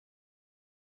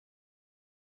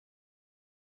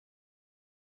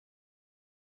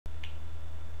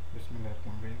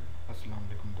अस्सलाम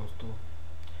वालेकुम दोस्तों,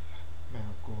 मैं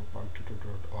आपको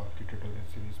PartTutor.org की ट्यूटोरियल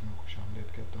सीरीज़ में खुशामदीद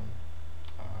कहता हूँ।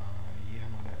 ये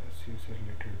हमारा एसईओ से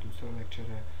रिलेटेड दूसरा लेक्चर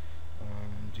है,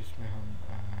 जिसमें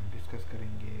हम डिस्कस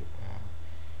करेंगे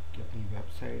कि अपनी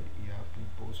वेबसाइट या अपनी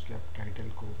पोस्ट के आप टाइटल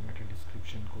को, मेटा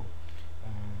डिस्क्रिप्शन को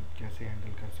कैसे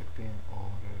हैंडल कर सकते हैं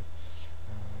और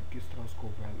किस तरह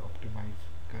उसको वेल ऑप्टिमाइज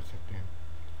कर सकते हैं।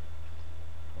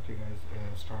 ओके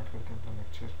गाइस, स्टार्ट करते हैं अपना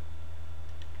लेक्चर।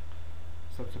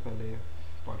 सबसे पहले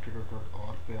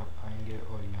PartTutor.org पे आप आएंगे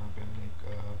और यहाँ पे हमने एक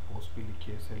पोस्ट भी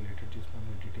लिखी है इससे रिलेटेड, जिसमें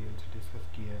हमने डिटेल से डिस्कस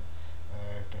किया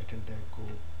है टाइटल टैग को,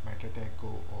 मेटा टैग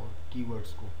को और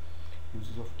कीवर्ड्स को,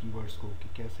 यूजेस ऑफ कीवर्ड्स को, कि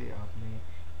कैसे आपने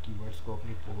कीवर्ड्स को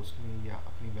अपनी पोस्ट में या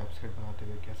अपनी वेबसाइट बनाते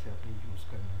हुए कैसे आपने यूज़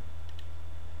करना है।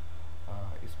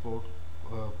 इस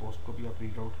पोस्ट को भी आप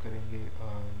रीड आउट करेंगे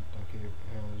ताकि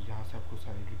यहाँ से आपको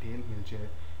सारी डिटेल मिल जाए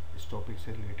इस टॉपिक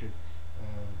से रिलेटेड।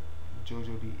 जो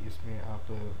भी इसमें आप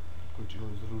कुछ जो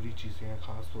ज़रूरी चीज़ें हैं,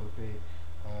 ख़ास तौर पे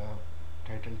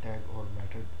टाइटल टैग और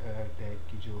मेटा टैग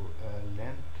की जो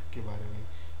लेंथ के बारे में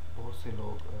बहुत से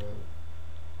लोग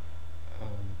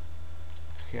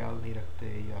ख्याल नहीं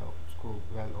रखते या उसको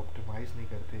वेल ऑप्टिमाइज़ नहीं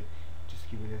करते,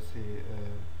 जिसकी वजह से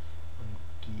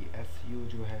उनकी एसईओ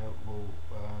जो है वो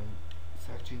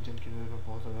सर्च इंजन की नज़र में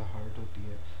बहुत ज़्यादा हार्ड होती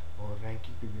है और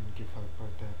रैंकिंग पे भी उनके फ़र्क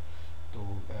पड़ता है। तो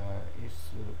इस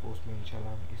पोस्ट में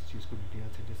इंशाल्लाह हम इस चीज़ को डिटेल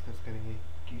से डिस्कस करेंगे,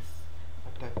 किस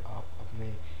हद तक आप अपने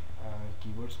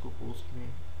कीवर्ड्स को पोस्ट में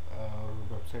और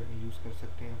वेबसाइट में यूज़ कर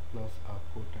सकते हैं, प्लस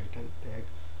आपको टाइटल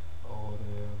टैग और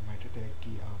मेटा टैग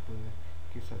की आप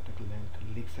किस हद तक लेंथ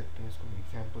लिख सकते हैं। इसको हम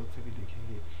एग्जांपल से भी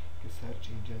देखेंगे कि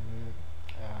सर्च इंजन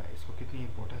इसको कितनी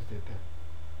इम्पोर्टेंस देता है।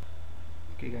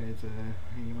 ओके गाइस,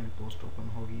 ये हमारी पोस्ट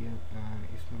ओपन हो गई है।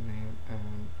 इसमें मैं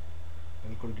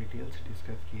बिल्कुल डिटेल से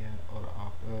डिस्कस किया है और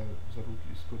आप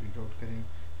ज़रूर इसको रीड आउट करें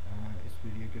इस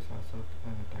वीडियो के साथ साथ,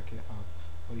 ताकि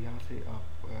आप और यहाँ से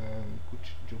आप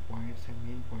कुछ जो पॉइंट्स हैं,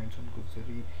 मेन पॉइंट्स, उनको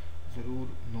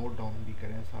ज़रूर नोट डाउन भी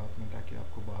करें साथ में, ताकि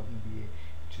आपको बाद में भी ये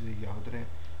चीज़ें याद रहें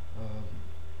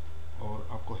और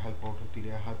आपको हेल्प आउट होती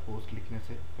रहे हर पोस्ट लिखने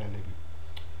से पहले भी।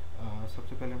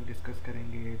 सबसे पहले हम डिस्कस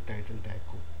करेंगे टाइटल टैग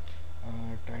को।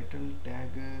 टाइटल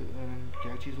टैग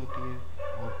क्या चीज़ होती है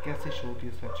और कैसे शो होती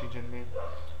है सर्च इंजन में।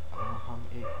 हम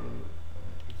एक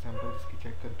एग्जांपल इसकी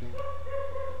चेक करते हैं।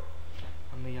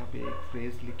 हमने यहाँ पे एक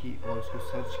फ्रेज़ लिखी और उसको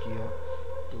सर्च किया,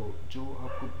 तो जो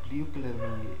आपको ब्लू कलर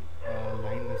में ये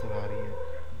लाइन नज़र आ रही है,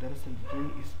 दरअसल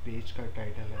ये इस पेज का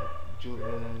टाइटल है। जो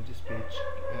जिस पेज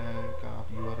का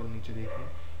आप यूआरएल नीचे देख रहे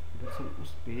हैं, दरअसल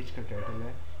उस पेज का टाइटल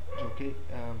है जो कि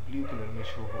ब्लू कलर में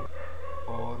शो हो।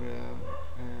 और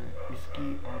इसकी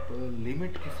आप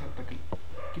लिमिट किस हद तक,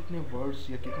 कितने वर्ड्स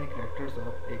या कितने कैरेक्टर्स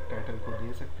आप एक टाइटल को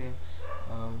दे सकते हैं,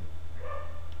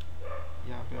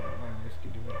 यहाँ पे आप इसकी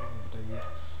लिमिट हमें बताइए।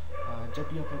 जब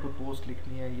भी आपने कोई पोस्ट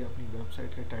लिखनी है या अपनी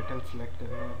वेबसाइट का टाइटल सेलेक्ट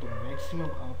करना है, तो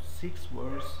मैक्सिमम आप 6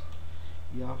 वर्ड्स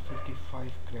या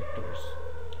 55 कैरेक्टर्स,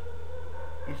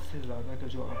 इससे ज़्यादा का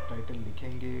जो आप टाइटल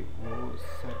लिखेंगे वो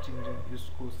सर्च इंजन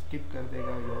इसको स्किप कर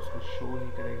देगा या उसको शो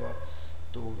नहीं करेगा।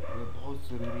 तो ये बहुत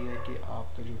ज़रूरी है कि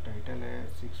आपका जो टाइटल है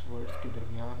 6 वर्ड्स के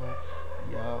दरमियान हो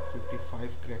या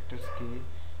 55 कैरेक्टर्स के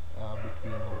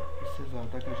बिटवीन हो। इससे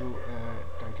ज़्यादा का जो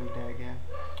टाइटल टैग है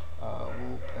वो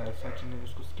सर्च इंजन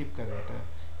उसको स्किप कर देता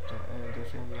है।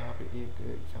 जैसे हम यहाँ पे एक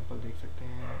एग्जांपल देख सकते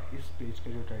हैं। इस पेज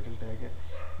का जो टाइटल टैग है,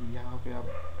 यहाँ पे आप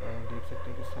देख सकते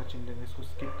हैं कि सर्च इंजन ने इसको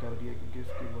स्किप कर दिया क्योंकि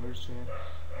इसके वर्ड्स जो हैं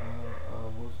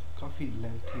वो काफ़ी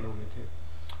लेंथी हो गए थे,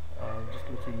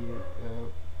 जिसकी वजह से ये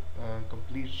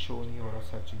कंप्लीट शो नहीं हो रहा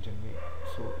सर्च इंजन में।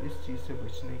 सो इस चीज़ से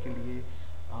बचने के लिए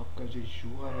आपका जो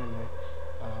यूआरएल है,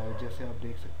 जैसे आप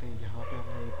देख सकते हैं यहाँ पे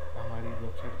हमने हमारी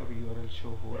वेबसाइट का भी यूआरएल शो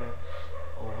हो रहा है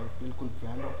और बिल्कुल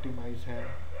वेल ऑप्टिमाइज है,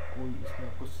 कोई इसमें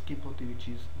आपको स्किप होती हुई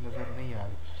चीज़ नज़र नहीं आ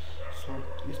रही। सो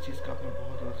इस चीज़ का आपने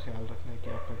बहुत ज़्यादा ख्याल रखना है कि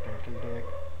आपका टाइटल टैग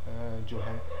जो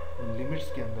है वो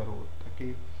लिमिट्स के अंदर हो, ताकि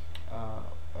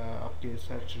आपके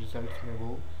सर्च रिजल्ट्स में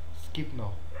वो स्किप ना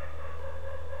हो।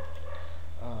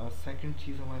 सेकंड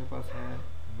चीज़ हमारे पास है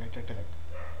मेटा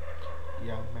टैग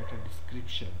या मेटा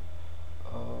डिस्क्रिप्शन।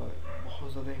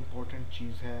 बहुत ज़्यादा इम्पोर्टेंट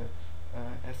चीज़ है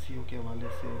एसईओ के हवाले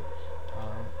से।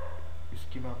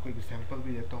 इसकी मैं आपको एग्जांपल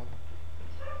भी देता हूँ।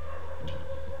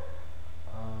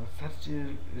 सर्च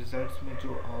रिजल्ट्स में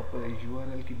जो आप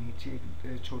यूआरएल के नीचे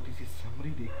एक छोटी सी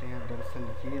समरी देखते हैं, दरअसल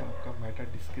ये आपका मेटा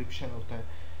डिस्क्रिप्शन होता है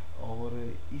और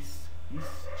इस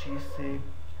चीज़ से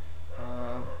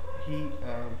ही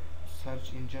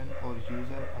सर्च इंजन और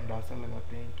यूज़र अंदाज़ा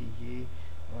लगाते हैं कि ये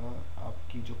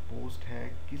आपकी जो पोस्ट है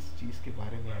किस चीज़ के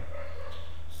बारे में है।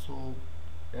 सो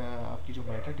आपकी जो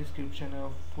मेटा डिस्क्रिप्शन है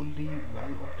फुल्ली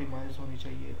वेल ऑप्टिमाइज होनी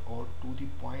चाहिए और टू द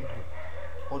पॉइंट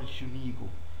हो। और यूनिक हो।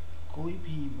 कोई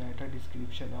भी मेटा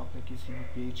डिस्क्रिप्शन आपने किसी भी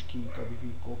पेज की कभी भी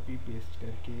कॉपी पेस्ट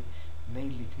करके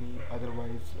नहीं लिखनी,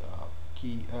 अदरवाइज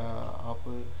आपकी आप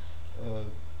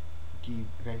की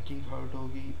रैंकिंग हर्ट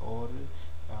होगी और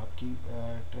आपकी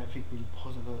ट्रैफिक पे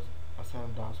बहुत ज़्यादा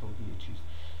असरअंदाज होगी ये चीज़।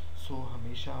 सो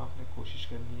हमेशा आपने कोशिश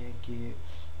करनी है कि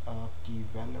आपकी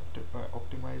वेल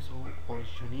ऑप्टिमाइज हो और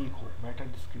यूनिक हो। मेटा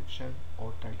डिस्क्रिप्शन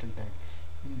और टाइटल टैग,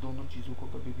 इन दोनों चीज़ों को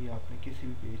कभी भी आपने किसी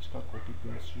भी पेज का कॉपी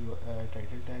पेस्ट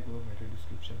टाइटल टैग और मेटा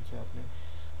डिस्क्रिप्शन से आपने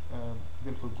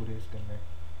बिल्कुल गुरेज करना है।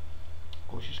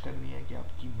 कोशिश करनी है कि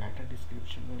आपकी मेटा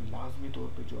डिस्क्रिप्शन में लाजमी तौर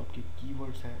पे जो आपके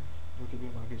कीवर्ड्स हैं, जो कि भी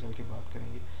हम आगे चल के बात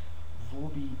करेंगे, वो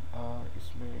भी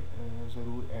इसमें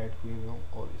ज़रूर ऐड हुए हों,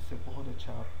 और इससे बहुत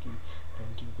अच्छा आपकी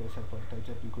रैंकिंग पे असर पड़ता है।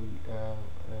 जब भी कोई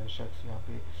शख्स यहाँ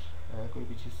पे कोई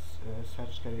भी चीज़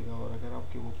सर्च करेगा और अगर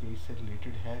आपके वो पेज से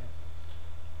रिलेटेड है,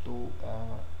 तो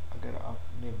अगर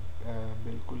आपने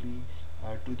बिल्कुल ही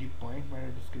टू दी पॉइंट मेरा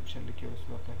डिस्क्रिप्शन लिखे और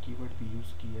उसमें अपना कीवर्ड भी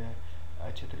यूज़ किया है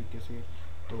अच्छे तरीके से,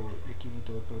 तो यकीनी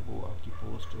तौर पर वो आपकी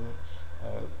पोस्ट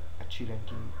अच्छी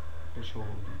रैंकिंग पे शो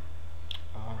होगी।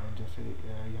 जैसे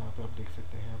यहाँ पे आप देख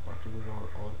सकते हैं पॉपुलर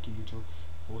और की जो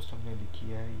पोस्ट हमने लिखी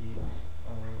है, ये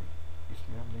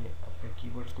इसमें हमने अपने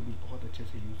कीवर्ड्स को भी बहुत अच्छे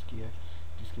से यूज़ किया है,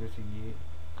 जिसकी वजह से ये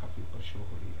काफ़ी ऊपर शो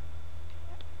हो रही है।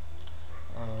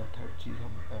 थर्ड चीज़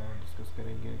हम डिस्कस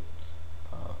करेंगे,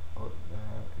 और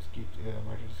इसकी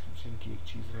मेटा डिस्क्रिप्शन की एक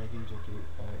चीज़ रह गई जो कि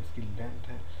इसकी लेंथ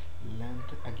है। लेंथ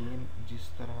अगेन जिस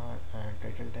तरह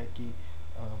टाइटल टैग की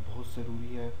बहुत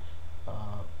ज़रूरी है,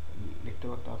 लिखते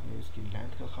वक्त आपने इसकी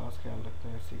लेंथ का ख़ास ख्याल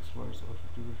रखना है। 6 वर्ड्स और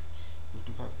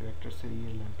 55 कैरेक्टर से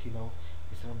ये लेंथ ही ना हो।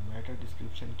 इस तरह मेटा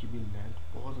डिस्क्रिप्शन की भी लेंथ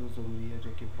बहुत ज़्यादा ज़रूरी है,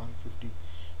 जो कि 150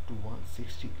 टू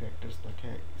 160 कैरेक्टर्स तक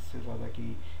है। इससे ज़्यादा की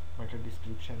मेटा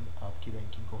डिस्क्रिप्शन आपकी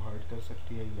रैंकिंग को हर्ट कर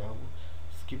सकती है या वो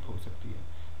स्किप हो सकती है।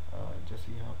 जैसे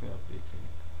यहाँ पे आप देख रहे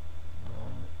हैं,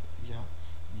 यहाँ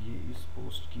ये इस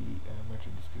पोस्ट की मेटा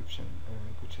डिस्क्रिप्शन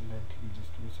कुछ लेंथ थी,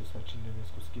 जिसकी वजह से सर्च इंजन ने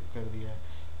इसको स्किप कर दिया है।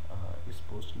 इस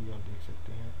पोस्ट की भी आप देख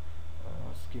सकते हैं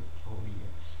स्किप हो गई है।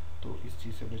 तो इस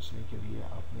चीज़ से बचने के लिए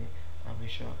आपने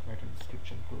हमेशा मेटा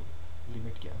डिस्क्रिप्शन को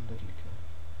लिमिट के अंदर लिखना है।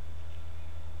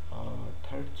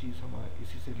 थर्ड चीज़ हमारे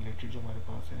इसी से रिलेटेड जो हमारे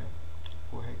पास है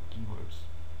वो है कीवर्ड्स।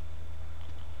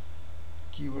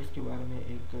 कीवर्ड्स के बारे में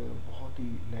एक बहुत ही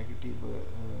नेगेटिव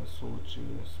सोच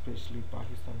स्पेशली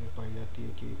पाकिस्तान में पाई जाती है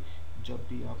कि जब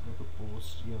भी आपने कोई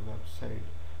पोस्ट या वेबसाइट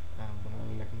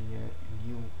बनाने लगनी है,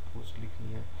 न्यू पोस्ट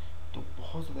लिखनी है, तो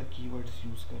बहुत ज़्यादा कीवर्ड्स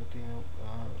यूज़ करते हैं।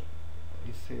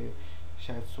 इससे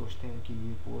शायद सोचते हैं कि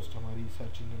ये पोस्ट हमारी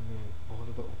सर्च इंजन में बहुत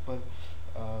ज़्यादा ऊपर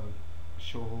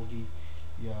शो होगी,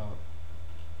 या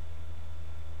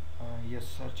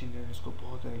सर्च इंजन इसको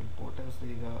बहुत ज़्यादा इम्पोर्टेंस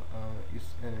देगा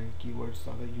इस कीवर्ड्स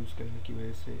ज़्यादा यूज़ करने की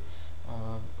वजह से।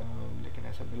 लेकिन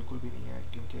ऐसा बिल्कुल भी नहीं है,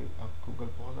 क्योंकि अब गूगल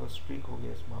बहुत ज़्यादा स्ट्रिक्ट हो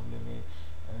गया इस मामले में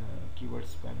कीवर्ड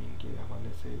स्पैमिंग के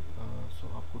हवाले से। सो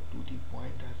आपको टू दी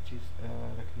पॉइंट हर चीज़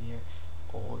रखनी है,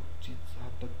 और जिस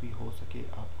हद तक भी हो सके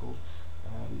आपको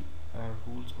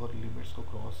रूल्स और लिमिट्स को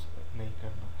क्रॉस नहीं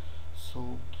करना। सो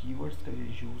कीवर्ड्स का जो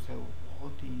यूज़ है वो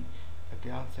बहुत ही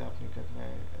एहतियात से आपने करना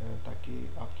है, ताकि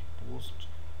आपकी पोस्ट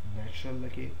नेचुरल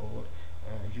लगे और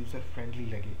यूज़र फ्रेंडली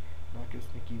लगे, ना कि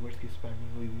उसमें कीवर्ड्स की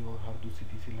स्पैमिंग हुई हुई और हर दूसरी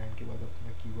तीसरी लाइन के बाद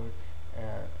अपना कीवर्ड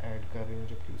ऐड कर रहे हो,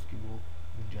 जबकि उसकी वो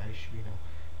गुंजाइश भी ना हो।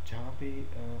 जहाँ पे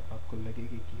आपको लगे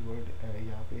कि कीवर्ड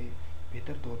यहाँ पे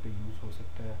बेहतर तौर पे यूज़ हो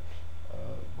सकता है,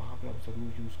 वहाँ पे आप ज़रूर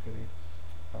यूज़ करें।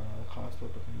 ख़ास तौर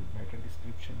पर अपनी मेटा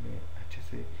डिस्क्रिप्शन में अच्छे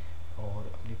से, और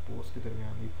अपनी पोस्ट के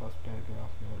दरमियान भी फर्स्ट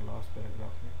पैराग्राफ में और लास्ट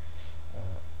पैराग्राफ में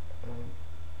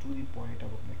टू दी पॉइंट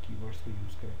आप अपने कीवर्ड्स को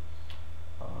यूज़ करें।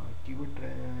 कीवर्ड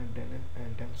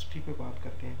डेंसिटी पे बात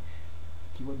करते हैं।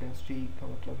 कीवर्ड डेंसिटी का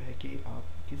मतलब है कि आप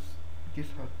किस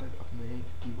हद तक अपने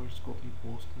कीवर्ड्स को अपनी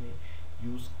पोस्ट में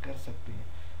यूज़ कर सकते हैं।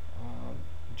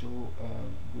 जो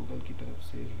गूगल की तरफ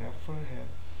से रेफर है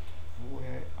वो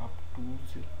है आप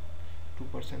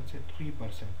 2% से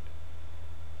 3%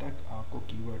 तक आपको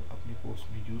कीवर्ड अपनी पोस्ट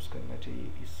में यूज़ करना चाहिए।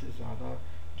 इससे ज़्यादा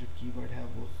जो कीवर्ड है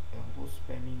वो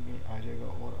स्पैमिंग में आ जाएगा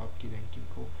और आपकी रैंकिंग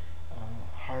को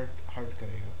हर्ट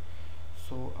करेगा।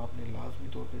 सो आपने लाजमी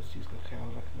तौर पे इस चीज़ का ख्याल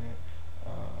रखना है।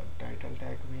 टाइटल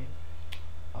टैग में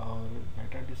और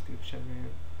मेटा डिस्क्रिप्शन में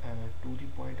टू दी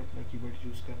पॉइंट अपना कीवर्ड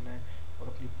यूज़ करना है, और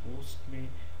अपनी पोस्ट में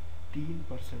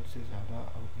 3% से ज़्यादा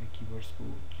आप अपने कीवर्ड्स को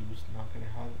यूज़ ना करें।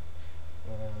 हर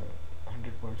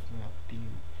 100 वर्ड्स में आप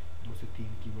 2 से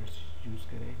 3 कीवर्ड्स यूज़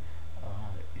करें।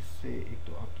 इससे एक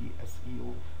तो आपकी SEO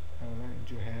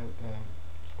जो है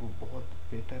वो बहुत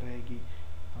बेहतर रहेगी।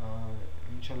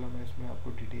 इंशाल्लाह मैं इसमें आपको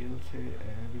डिटेल से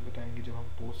भी बताएंगे, जब हम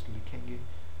पोस्ट लिखेंगे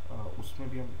उसमें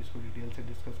भी हम इसको डिटेल से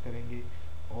डिस्कस करेंगे।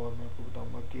 और मैं आपको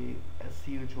बताऊंगा कि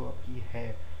एसईओ जो आपकी है,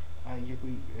 ये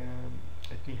कोई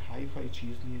इतनी हाई फाई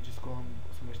चीज़ नहीं है जिसको हम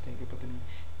समझते हैं कि पता नहीं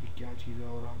ये क्या चीज़ है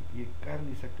और हम ये कर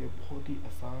नहीं सकते। बहुत ही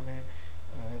आसान है,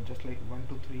 जस्ट लाइक 1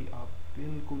 2 3 आप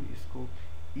बिल्कुल इसको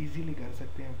ईजीली कर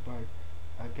सकते हैं। बट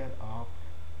अगर आप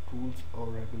रूल्स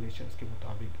और रेगुलेशंस के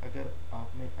मुताबिक, अगर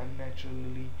आपने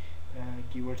अननेचुरली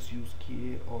कीवर्ड्स यूज़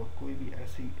किए और कोई भी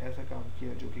ऐसा काम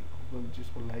किया जो कि गूगल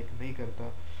जिसको लाइक नहीं करता,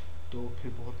 तो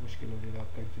फिर बहुत मुश्किल हो जाएगा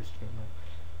आपका एग्जिस्ट करना।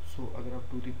 सो अगर आप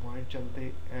टू दी पॉइंट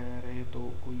चलते रहे तो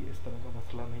कोई इस तरह का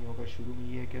मसला नहीं होगा। शुरू में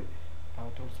ये है कि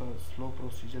थोड़ा सा स्लो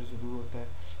प्रोसीजर ज़रूर होता है,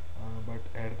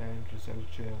 but at the end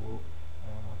result जो है वो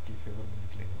आपके फेवर में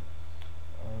निकलेगा।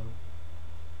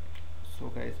 सो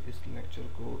गाइस, इस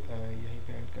लेक्चर को यहीं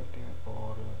पे एंड करते हैं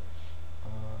और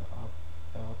आप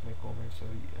अपने कमेंट्स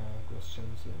और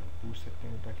क्वेश्चंस पूछ सकते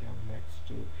हैं ताकि हम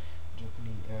नेक्स्ट जो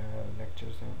अपनी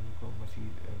लेक्चर्स हैं उनको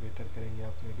मज़ीद बेहतर करेंगे।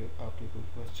 आपके कोई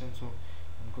क्वेश्चंस हो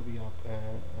उनको भी आप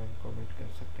कमेंट कर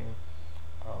सकते हैं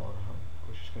और हम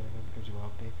कोशिश करेंगे उनका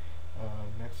जवाब दें।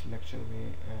 नेक्स्ट लेक्चर में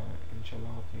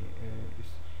इंशाल्लाह अपने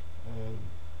इस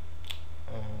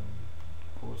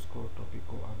कोर्स को टॉपिक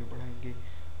को आगे बढ़ाएंगे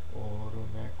और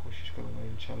मैं कोशिश करूँगा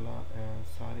इंशाल्लाह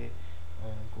सारे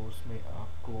कोर्स में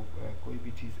आपको कोई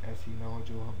भी चीज़ ऐसी ना हो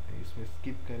जो हम इसमें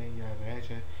स्किप करें या रह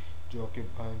जाए, जो आपके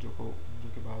जो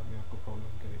के बाद में आपको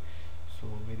प्रॉब्लम करे। सो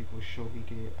मेरी कोशिश होगी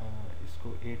कि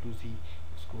इसको A to Z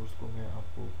इस कोर्स को मैं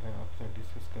आपके साथ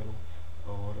डिस्कस करूं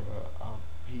और आप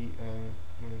भी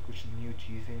कुछ न्यू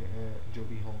चीज़ें जो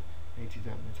भी हों, नई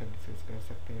चीज़ें आप मेरे साथ डिस्कस कर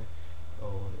सकते हैं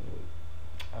और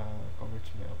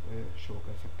कमेंट्स में आप शो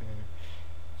कर सकते हैं।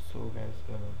 सो गाइस,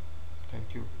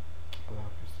 थैंक यू, अल्लाह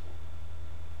हाफिज़।